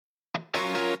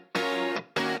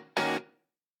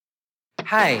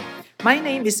Hi, my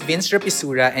name is Vince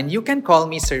Rapisura and you can call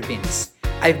me Sir Vince.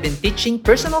 I've been teaching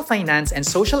personal finance and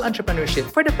social entrepreneurship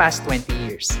for the past 20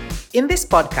 years. In this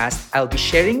podcast, I'll be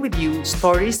sharing with you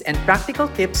stories and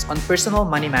practical tips on personal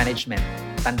money management.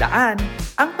 Tandaan,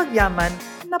 ang pagyaman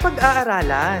na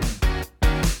pag-aaralan.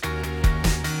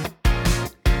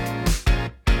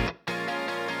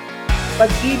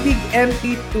 Pag-ibig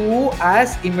MP2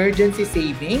 as emergency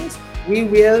savings. We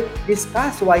will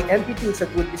discuss why MP2 is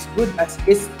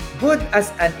good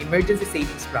as an emergency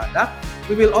savings product.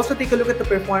 We will also take a look at the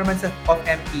performance of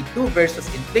MP2 versus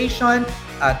inflation,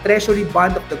 treasury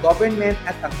bond of the government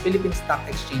at ang Philippine Stock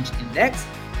Exchange Index.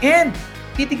 And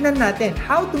titignan natin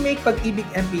how to make Pag-ibig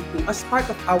MP2 as part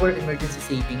of our emergency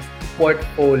savings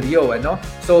portfolio.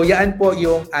 So yan po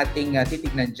yung ating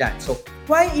titignan dyan. So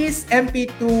why is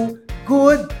MP2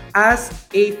 good as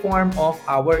a form of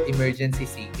our emergency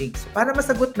savings? So para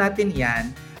masagot natin yan,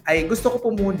 ay gusto ko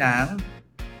po munang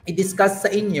i-discuss sa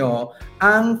inyo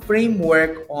ang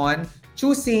framework on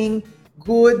choosing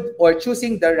good or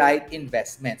choosing the right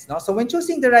investments. So when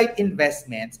choosing the right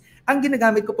investments, ang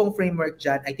ginagamit ko pong framework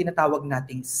dyan ay tinatawag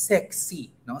nating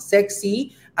SECSI.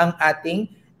 SECSI ang ating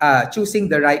choosing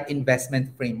the right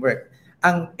investment framework.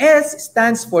 Ang S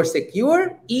stands for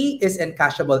secure, E is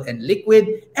encashable and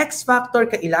liquid, X factor,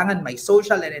 kailangan may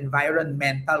social and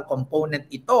environmental component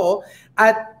ito,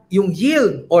 at yung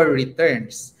yield or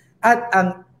returns. At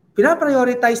ang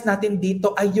pinaprioritize natin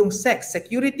dito ay yung SEC,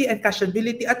 security and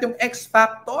cashability, at yung X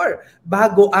factor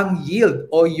bago ang yield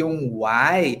o yung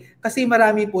Y. Kasi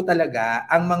marami po talaga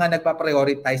ang mga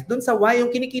nagpa-prioritize dun sa Y, yung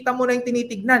kinikita mo na yung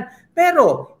tinitignan.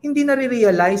 Pero hindi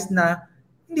na-realize na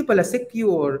hindi pala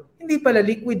secure, hindi pala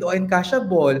liquid o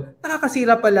encashable,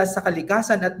 nakakasira pala sa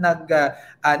kalikasan at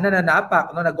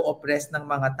nananapak, nag-o-oppress ng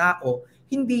mga tao,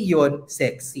 hindi yon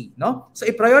sexy. So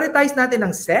i-prioritize natin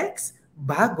ang sex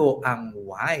bago ang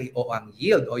Y o ang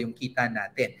yield o yung kita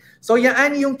natin. So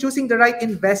yan yung choosing the right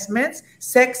investments,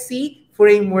 sexy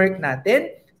framework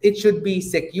natin. It should be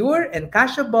secure,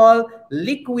 encashable,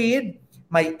 liquid,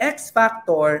 may X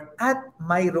factor, at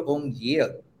mayroong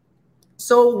yield.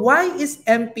 So why is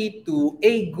MP2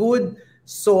 a good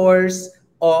source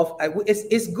of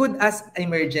is good as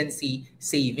emergency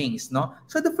savings,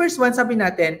 So the first one, sabi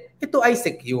natin, ito ay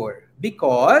secure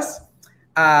because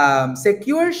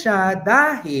secure siya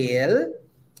dahil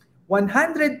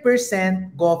 100%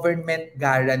 government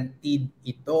guaranteed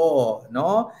ito,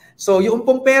 So yung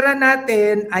pong pera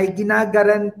natin ay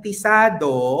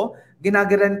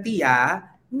ginagarantiya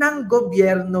ng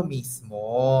gobyerno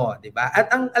mismo, 'di ba?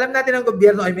 At ang alam natin ng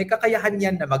gobyerno ay may kakayahan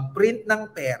yan na mag-print ng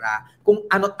pera kung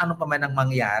ano-ano pa man ang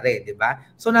mangyari, 'di ba?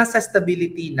 So nasa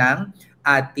stability ng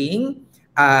ating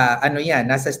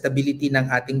nasa stability ng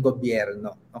ating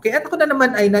gobyerno. Okay? At ako na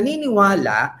naman ay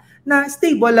naniniwala na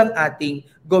stable ang ating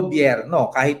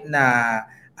gobyerno kahit na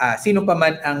sino pa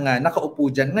man ang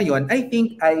nakaupo diyan ngayon, I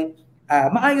think ay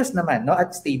maayos naman,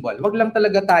 at stable. Wag lang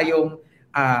talaga tayong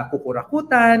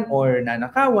kukurakutan or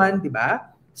nanakawan, di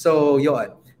ba? So,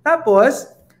 yon. Tapos,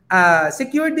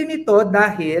 secure din ito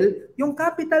dahil yung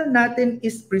capital natin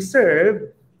is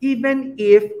preserved even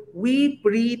if we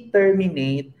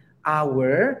pre-terminate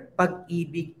our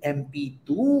Pag-ibig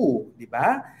MP2, di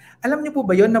ba? Alam niyo po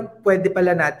ba yon na pwede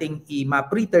pala nating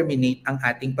ma-pre-terminate ang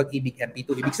ating Pag-ibig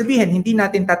MP2? Ibig sabihin, hindi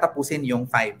natin tatapusin yung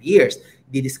 5 years.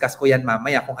 Didiscuss ko yan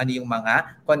mamaya kung ano yung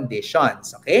mga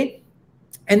conditions, okay?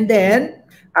 And then,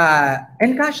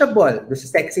 encashable. Doon sa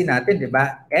sexy natin, di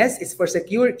ba? S is for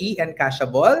secure, E,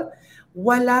 encashable.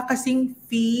 Wala kasing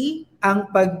fee ang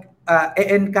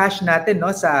pag-encash natin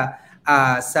sa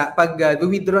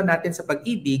pag-withdraw natin sa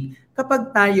Pag-ibig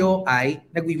kapag tayo ay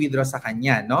nagwi-withdraw sa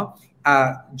kanya,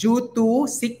 due to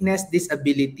sickness,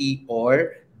 disability,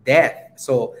 or death.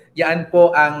 So, yan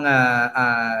po ang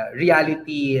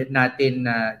reality natin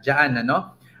dyan,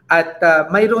 At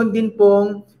mayroon din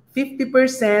pong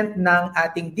 50% ng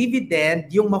ating dividend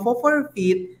yung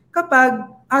mafo-forfeit kapag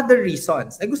other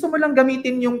reasons. Gusto mo lang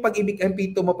gamitin yung Pag-ibig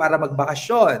MP2 mo para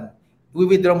magbakasyon.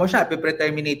 I-withdraw mo siya,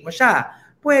 i-terminate mo siya.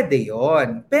 Pwede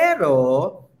yon. Pero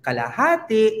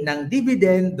kalahati ng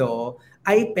dividendo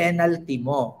ay penalty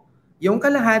mo. Yung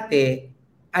kalahati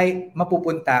ay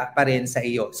mapupunta pa rin sa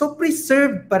iyo. So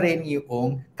preserved pa rin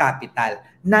yung capital.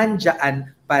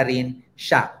 Nandyan pa rin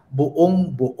siya.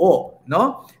 Buong buo,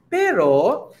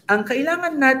 Pero ang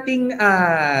kailangan nating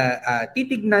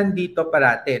titignan dito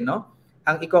parate,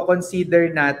 ang i-consider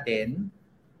natin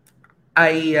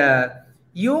ay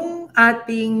yung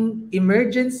ating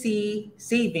emergency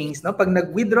savings, pag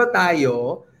nag-withdraw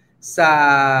tayo sa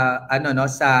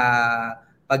sa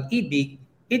Pag-ibig,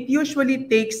 it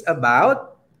usually takes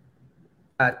about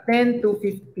 10 to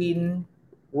 15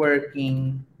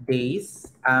 working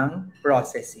days ang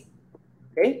processing.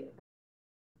 Okay?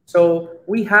 So,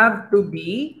 we have to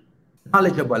be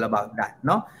knowledgeable about that,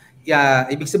 no?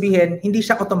 Ibig sabihin, hindi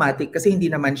siya automatic kasi hindi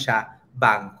naman siya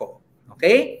bangko.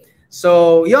 Okay?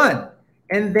 So, yon.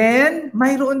 And then,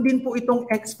 mayroon din po itong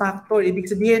X factor. Ibig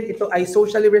sabihin, ito ay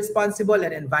socially responsible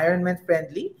and environment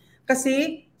friendly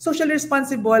kasi socially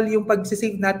responsible yung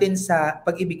pag-save natin sa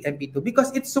Pag-ibig MP2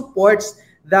 because it supports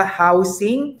the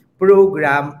housing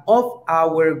program of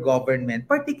our government,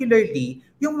 particularly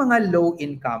yung mga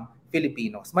low-income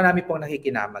Filipinos. Marami pong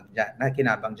nakikinabang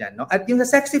dyan. No? At yung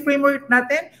sa sexy framework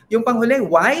natin, yung panghuli,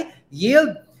 why?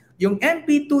 Yield. Yung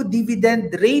MP2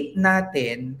 dividend rate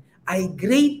natin ay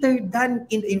greater than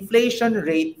in inflation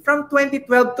rate from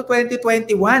 2012 to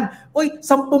 2021. Uy,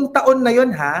 10 taon na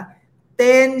yon ha.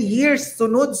 10 years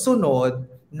sunod-sunod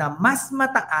na mas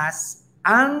mataas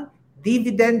ang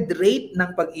dividend rate ng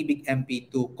Pag-ibig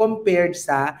MP2 compared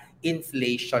sa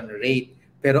inflation rate.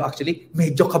 Pero actually,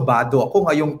 medyo kabado ako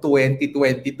ngayong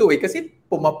 2022 kasi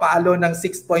pumapalo ng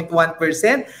 6.1%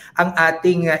 ang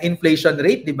ating inflation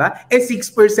rate, di ba?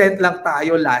 6% lang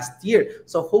tayo last year.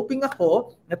 So hoping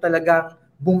ako na talagang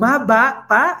bumaba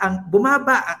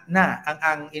na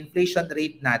ang inflation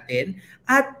rate natin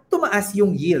at tumaas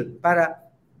yung yield para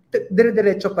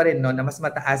dire-diretso pa rin no na mas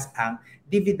mataas ang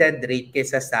dividend rate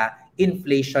kaysa sa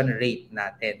inflation rate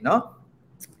natin, no?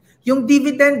 Yung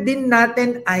dividend din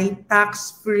natin ay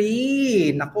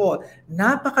tax-free. Nako,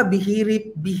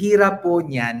 napakabihira po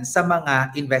niyan sa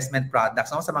mga investment products,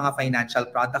 no? Sa mga financial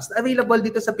products available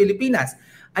dito sa Pilipinas.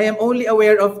 I am only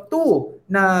aware of 2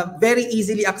 na very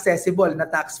easily accessible na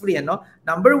tax-free. Ano?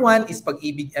 Number 1 is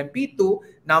Pag-ibig MP2.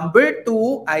 Number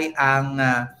 2 ay ang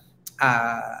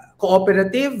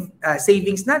cooperative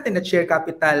savings natin at share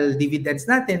capital dividends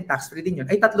natin, tax-free din yun.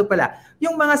 Ay, 3 pala.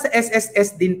 Yung mga sa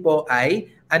SSS din po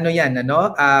ay,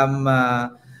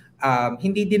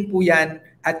 hindi din po yan,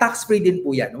 tax-free din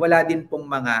po yan. Wala din pong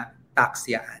mga tax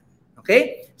yan.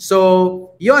 Okay?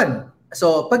 So, yun.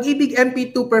 So, Pag-ibig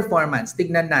MP2 performance,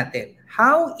 tignan natin.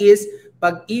 How is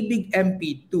Pag-ibig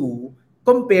MP2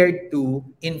 compared to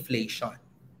inflation?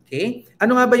 Okay?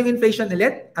 Ano nga ba yung inflation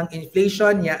ulit? Ang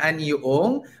inflation yaan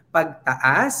yung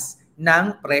pagtaas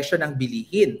ng presyo ng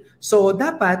bilihin. So,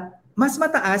 dapat mas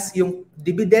mataas yung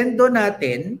dividendo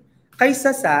natin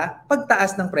kaysa sa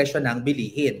pagtaas ng presyo ng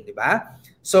bilihin, di ba?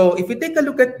 So, if you take a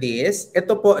look at this,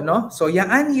 ito po, no? So,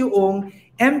 yaan yung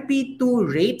MP2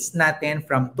 rates natin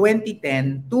from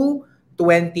 2010 to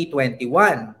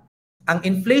 2021. Ang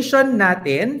inflation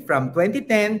natin from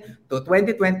 2010 to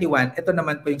 2021, ito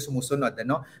naman po yung sumusunod,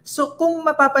 ano? So, kung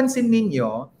mapapansin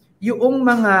ninyo, yung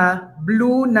mga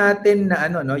blue natin na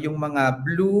yung mga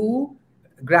blue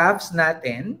graphs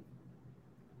natin.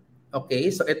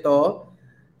 Okay, so ito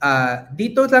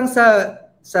dito lang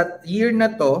sa year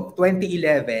na to,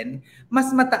 2011,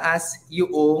 mas mataas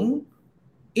yung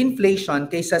inflation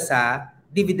kaysa sa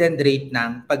dividend rate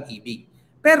ng Pag-ibig.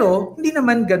 Pero hindi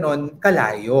naman ganon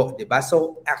kalayo, 'di ba?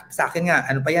 So sa akin nga,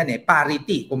 ano pa yan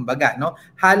parity, kumbaga, no?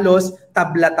 Halos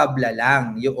tabla-tabla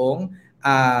lang yung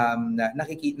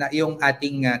nakikita yung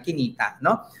ating kinita,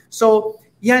 no? So,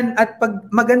 yan at pag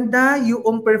maganda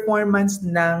yung performance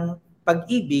ng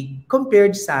Pag-ibig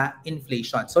compared sa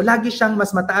inflation. So, lagi siyang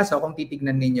mas mataas kung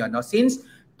titignan ninyo, no? Since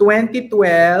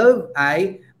 2012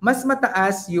 ay mas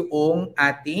mataas yung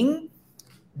ating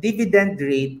dividend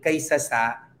rate kaysa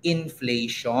sa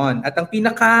inflation. At ang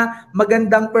pinaka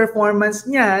magandang performance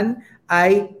niyan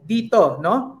ay dito,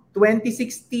 no?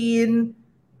 2016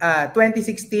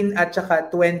 at saka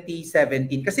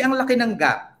 2017 kasi ang laki ng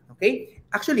gap, okay?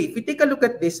 Actually, if we take a look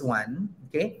at this one,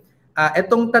 okay?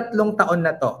 Etong 3 taon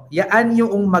na to, yaan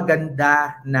yung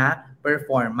maganda na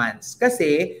performance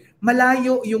kasi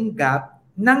malayo yung gap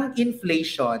ng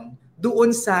inflation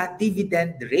doon sa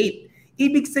dividend rate.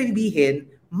 Ibig sabihin,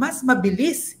 mas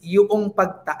mabilis yung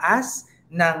pagtaas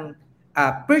ng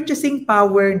purchasing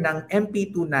power ng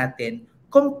MP2 natin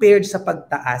compared sa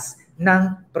pagtaas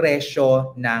ng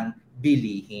presyo ng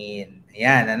bilihin.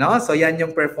 Ayan, ano? So, yan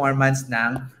yung performance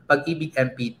ng Pag-ibig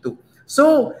MP2.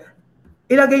 So,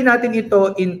 ilagay natin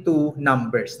ito into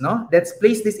numbers, no? Let's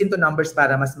place this into numbers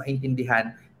para mas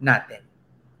maintindihan natin.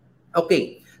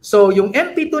 Okay. So, yung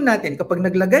MP2 natin, kapag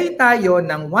naglagay tayo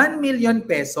ng 1 million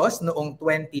pesos noong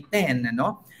 2010,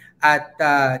 ano? At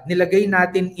nilagay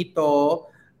natin ito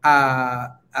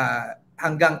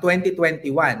hanggang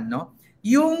 2021, no?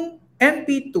 Yung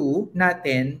MP2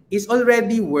 natin is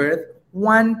already worth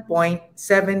 1.72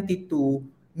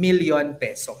 million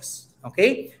pesos.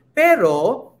 Okay?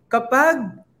 Pero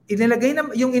kapag inilagay na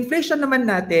yung inflation naman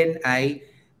natin ay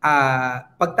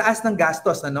pagtaas ng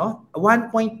gastos, 1.37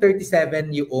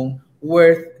 yung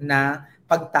worth na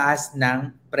pagtaas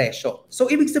ng presyo. So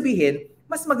ibig sabihin,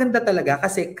 mas maganda talaga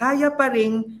kasi kaya pa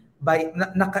ring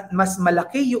mas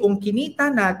malaki yung kinita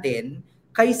natin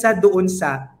kaysa doon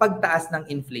sa pagtaas ng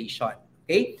inflation.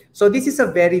 Okay? So this is a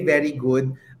very, very good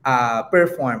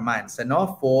performance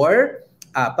for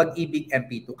Pag-ibig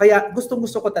MP2. Kaya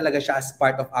gustong-gusto ko talaga siya as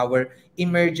part of our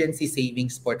emergency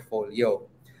savings portfolio.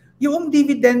 Yung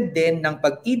dividend din ng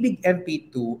Pag-ibig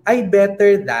MP2 ay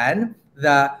better than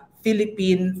the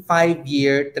Philippine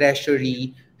 5-year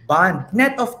Treasury bond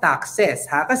net of taxes.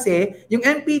 Kasi yung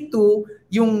MP2,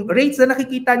 yung rates na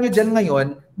nakikita nyo dyan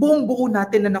ngayon, buong-buo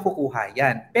natin na nakukuha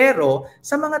yan. Pero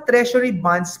sa mga treasury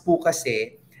bonds po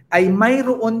kasi, ay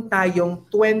mayroon tayong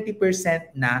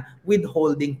 20% na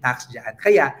withholding tax dyan.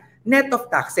 Kaya net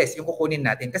of taxes yung kukunin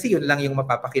natin kasi yun lang yung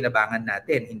mapapakinabangan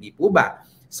natin, hindi po ba?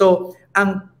 So,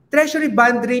 ang Treasury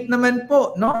bond rate naman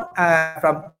po,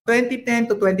 from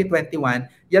 2010 to 2021,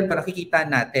 yan pa nakikita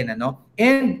natin,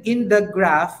 And in the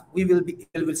graph, we will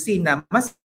see na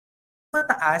mas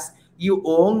mataas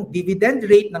yung dividend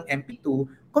rate ng MP2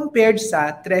 compared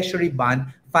sa Treasury bond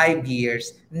 5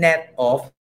 years net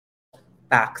of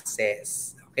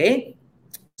taxes. Okay?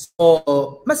 So,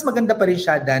 mas maganda pa rin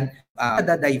siya than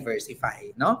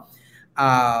diversify,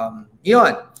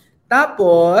 Yun.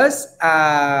 Tapos,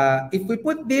 if we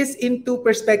put this into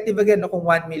perspective again, kung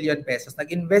 1 million pesos,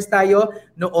 nag-invest tayo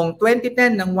noong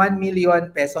 2010 ng 1 million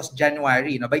pesos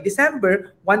January. By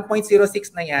December,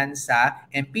 1.06 na yan sa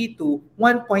MP2,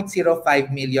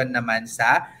 1.05 million naman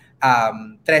sa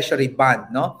treasury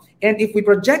bond. And if we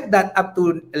project that up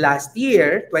to last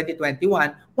year, 2021,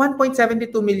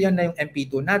 1.72 million na yung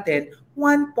MP2 natin,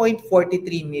 1.43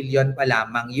 million pa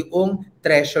lamang yung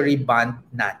treasury bond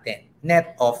natin,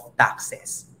 net of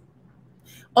taxes.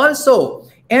 Also,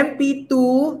 MP2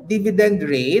 dividend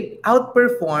rate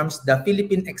outperforms the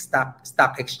Philippine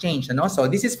Stock Exchange. So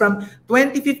this is from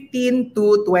 2015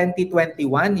 to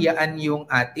 2021. Yan yung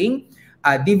ating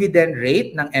dividend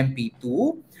rate ng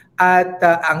MP2. At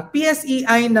ang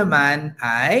PSEI naman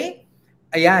ay,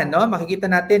 ayan, makikita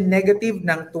natin negative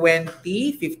ng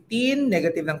 2015,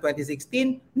 negative ng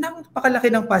 2016,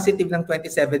 napakalaki ng positive ng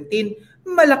 2017,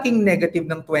 malaking negative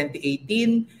ng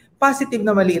 2018, positive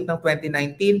na maliit ng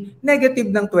 2019, negative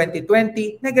ng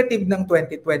 2020, negative ng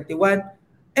 2021,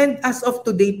 and as of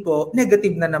today po,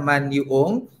 negative na naman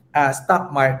yung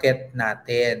stock market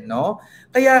natin.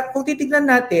 Kaya kung titignan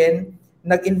natin,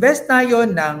 nag-invest tayo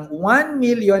ng 1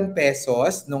 million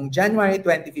pesos noong January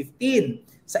 2015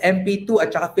 sa MP2 at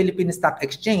saka Philippine Stock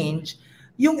Exchange.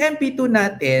 Yung MP2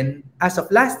 natin as of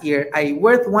last year ay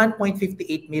worth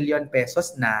 1.58 million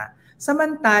pesos na.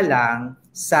 Samantalang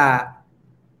sa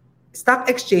Stock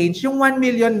Exchange, yung 1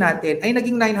 million natin ay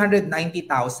naging 990,000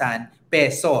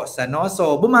 pesos.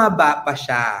 So bumaba pa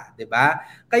siya, 'di ba?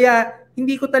 Kaya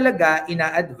hindi ko talaga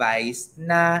ina-advise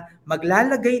na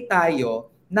maglalagay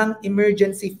tayo ng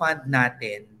emergency fund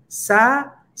natin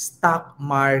sa stock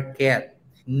market.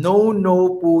 No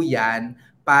po yan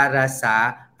para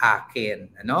sa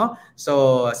akin.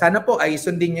 So, sana po ay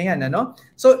sundin nyo yan.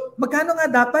 So, magkano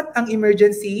nga dapat ang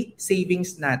emergency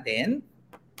savings natin?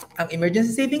 Ang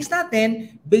emergency savings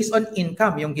natin, based on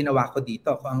income, yung ginawa ko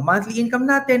dito. Kung ang monthly income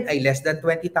natin ay less than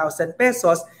 20,000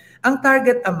 pesos, ang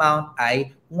target amount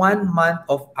ay 1 month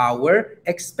of our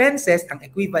expenses, ang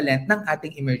equivalent ng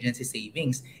ating emergency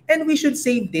savings. And we should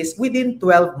save this within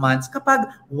 12 months kapag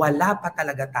wala pa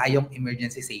talaga tayong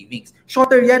emergency savings.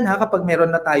 Shorter yan kapag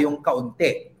meron na tayong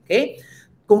kaunti. Okay?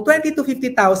 Kung 20 to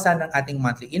 50,000 ang ating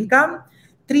monthly income,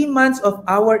 3 months of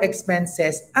our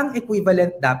expenses ang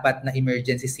equivalent dapat na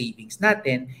emergency savings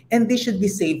natin, and this should be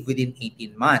saved within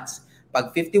 18 months.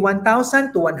 Pag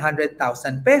 51,000 to 100,000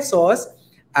 pesos,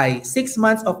 ay 6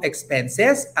 months of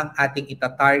expenses ang ating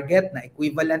ita-target na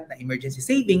equivalent na emergency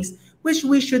savings, which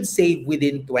we should save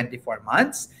within 24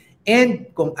 months.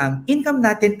 And kung ang income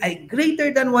natin ay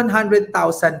greater than 100,000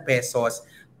 pesos,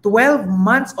 12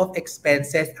 months of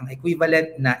expenses ang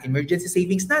equivalent na emergency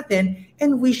savings natin,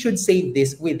 and we should save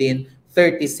this within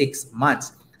 36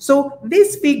 months. So,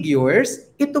 these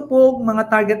figures, ito po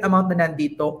mga target amount na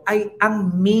nandito ay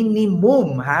ang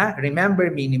minimum, Remember,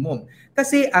 minimum.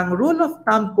 Kasi ang rule of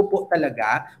thumb ko po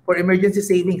talaga for emergency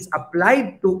savings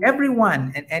applied to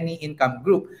everyone and any income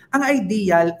group, ang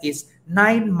ideal is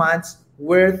 9 months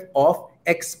worth of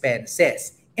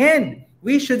expenses. And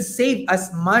we should save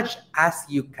as much as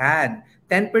you can.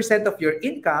 10% of your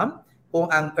income, kung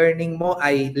ang earning mo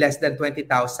ay less than 20,000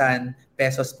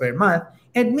 pesos per month,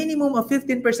 and minimum of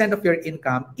 15% of your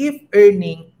income if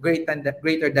earning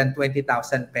greater than 20,000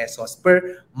 pesos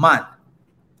per month.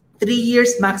 3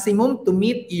 years maximum to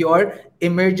meet your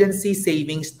emergency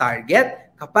savings target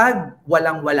kapag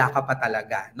walang-wala ka pa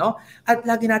talaga, no? At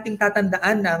lagi nating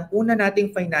tatandaan na ang una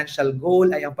nating financial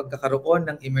goal ay ang pagkakaroon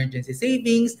ng emergency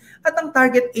savings at ang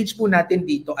target age po natin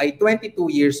dito ay 22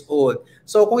 years old.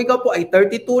 So kung ikaw po ay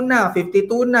 32 na,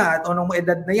 52 na, at anong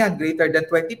edad na yan, greater than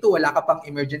 22, wala ka pang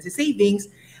emergency savings,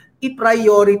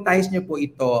 i-prioritize nyo po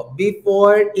ito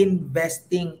before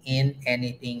investing in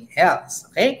anything else.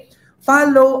 Okay?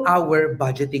 Follow our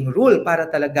budgeting rule para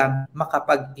talagang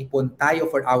makapag-ipon tayo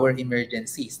for our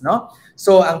emergencies, no?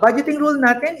 So, ang budgeting rule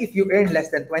natin, if you earn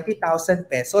less than 20,000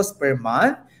 pesos per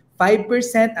month, 5%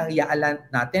 ang iaalan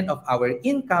natin of our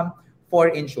income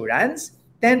for insurance,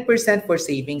 10% for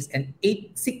savings,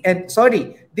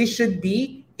 this should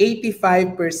be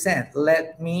 85%.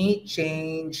 Let me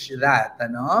change that,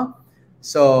 ano?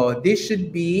 So, this should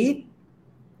be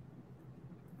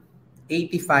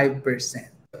 85%.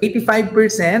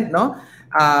 85%, no?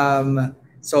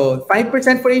 So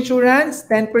 5% for insurance,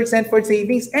 10% for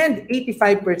savings, and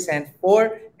 85%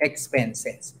 for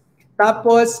expenses.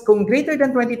 Tapos, kung greater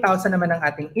than 20,000 naman ang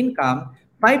ating income,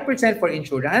 5% for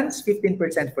insurance, 15%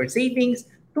 for savings,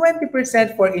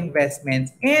 20% for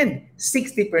investments, and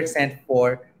 60%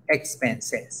 for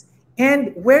expenses.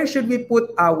 And where should we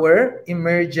put our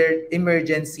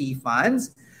emergency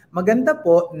funds? Maganda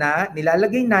po na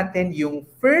nilalagay natin yung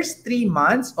first 3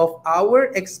 months of our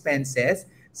expenses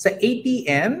sa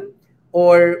ATM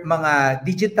or mga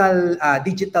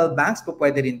digital banks po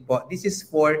pwede rin po. This is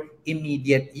for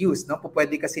immediate use, no? Po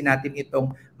pwede kasi natin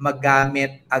itong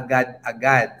magamit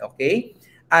agad-agad, okay?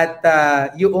 At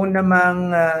yung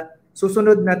namang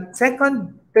susunod na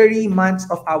second 3 months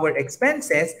of our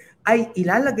expenses ay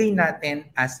ilalagay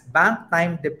natin as bank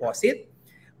time deposit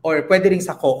or pwede rin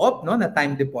sa co-op, no, na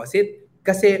time deposit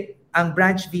kasi ang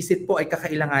branch visit po ay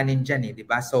kakailanganin dyan, di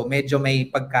ba? So medyo may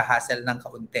pagka-hassle ng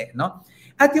kaunti, no?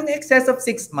 At yung excess of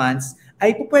 6 months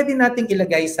ay po pwede nating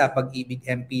ilagay sa Pag-ibig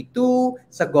MP2,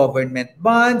 sa government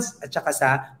bonds, at saka sa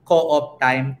co-op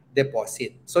time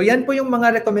deposit. So yan po yung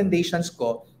mga recommendations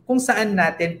ko kung saan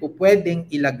natin po pwedeng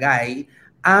ilagay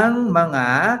ang mga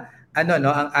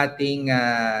ang ating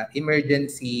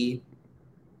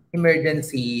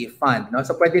emergency fund, no?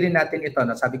 So pwede rin natin ito,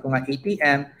 no? Sabi ko nga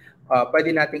ATM,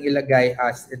 pwede nating ilagay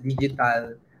as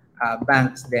digital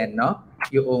banks din, no?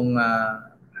 Yung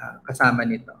kasama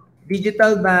nito.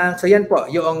 Digital bank, so yan po,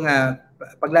 yung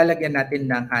paglalagyan natin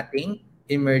ng ating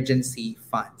emergency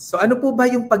funds. So ano po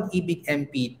ba yung Pag-ibig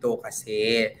MP2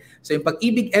 kasi? So yung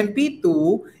Pag-ibig MP2,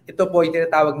 ito po yung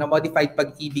tinatawag na Modified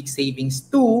Pag-ibig Savings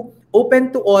 2,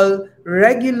 open to all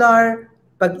regular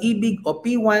Pag-ibig o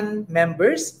P1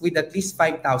 members with at least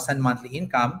 5,000 monthly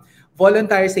income,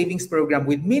 voluntary savings program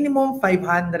with minimum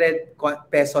 500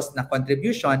 pesos na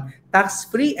contribution,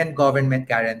 tax-free and government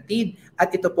guaranteed,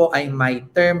 at ito po ay may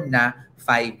term na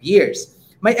 5 years.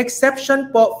 May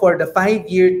exception po for the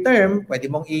 5-year term, pwede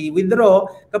mong i-withdraw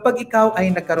kapag ikaw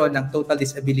ay nagkaroon ng total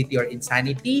disability or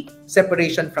insanity,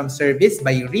 separation from service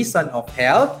by reason of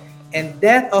health, and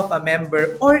death of a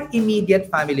member or immediate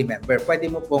family member. Pwede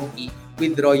mo pong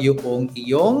i-withdraw yung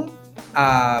iyong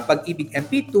Pag-ibig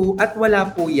MP2 at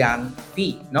wala po yang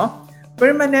fee, no?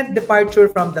 Permanent departure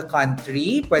from the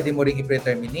country, pwede mo ring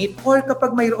i-terminate, or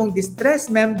kapag mayroong distressed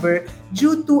member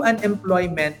due to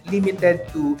unemployment limited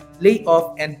to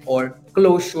layoff and or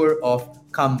closure of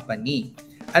company.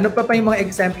 Ano pa yung mga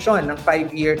exemption ng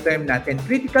 5-year term natin?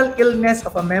 Critical illness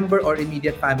of a member or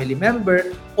immediate family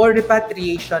member or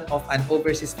repatriation of an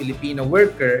overseas Filipino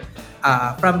worker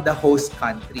from the host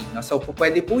country. No? So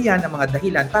pwede po yan ang mga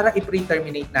dahilan para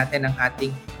i-pre-terminate natin ang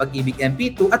ating Pag-ibig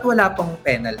MP2 at wala pong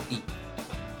penalty.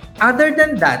 Other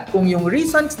than that, kung yung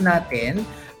reasons natin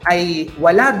ay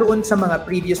wala doon sa mga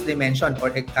previously mentioned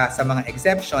or sa mga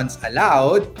exceptions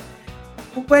allowed,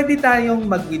 pwede tayong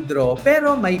mag-withdraw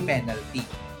pero may penalty.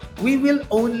 We will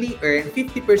only earn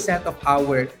 50% of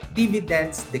our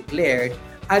dividends declared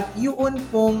at yun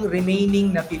pong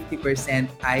remaining na 50%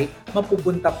 ay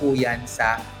mapupunta po yan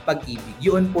sa Pag-ibig.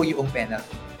 Yun po yung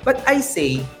penalty. But I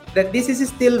say that this is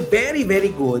still very, very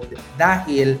good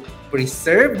dahil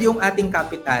preserved yung ating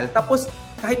capital tapos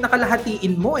kahit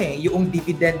nakalahatiin mo yung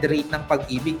dividend rate ng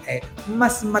Pag-ibig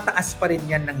mas mataas pa rin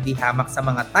yan ng dihamak sa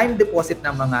mga time deposit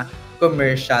ng mga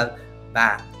commercial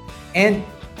bank. And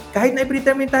kahit na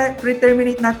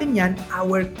i-pre-terminate natin yan,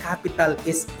 our capital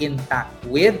is intact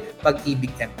with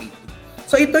Pag-ibig MP2.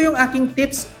 So ito yung aking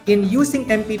tips in using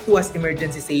MP2 as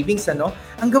emergency savings.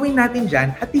 Ang gawin natin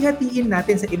dyan, hati-hatiin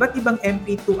natin sa iba't ibang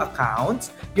MP2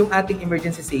 accounts yung ating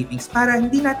emergency savings para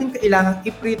hindi natin kailangang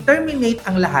i-pre-terminate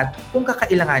ang lahat kung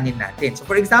kakailanganin natin. So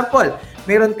for example,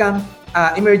 meron kang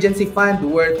emergency fund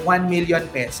worth 1 million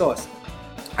pesos.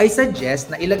 I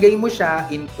suggest na ilagay mo siya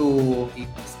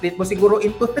split mo siguro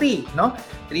into 3, no?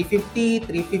 350,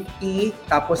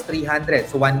 350, tapos 300.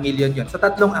 So 1 million yun. So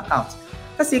tatlong accounts.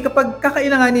 Kasi kapag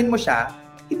kakailanganin mo siya,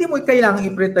 hindi mo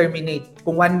kailangang i-preterminate.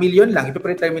 Kung 1 million lang,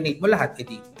 i-preterminate mo lahat,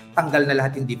 edi tanggal na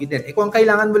lahat yung dividend. Kung ang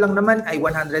kailangan mo lang naman ay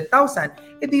 100,000,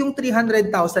 edi yung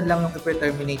 300,000 lang yung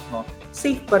i-preterminate mo.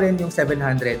 Safe pa rin yung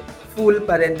 700. Full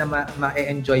pa rin na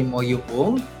ma-enjoy mo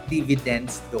yung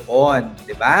dividends doon.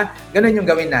 Diba? Ganun yung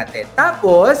gawin natin.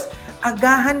 Tapos,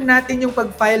 agahan natin yung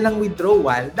pag-file ng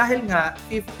withdrawal dahil nga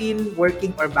 15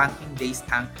 working or banking days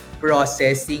ang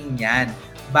processing niyan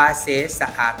base sa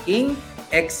aking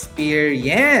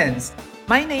experience.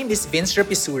 My name is Vince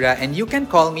Rapisura and you can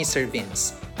call me Sir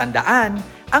Vince. Tandaan,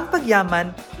 ang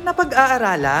pagyaman na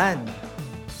pag-aaralan.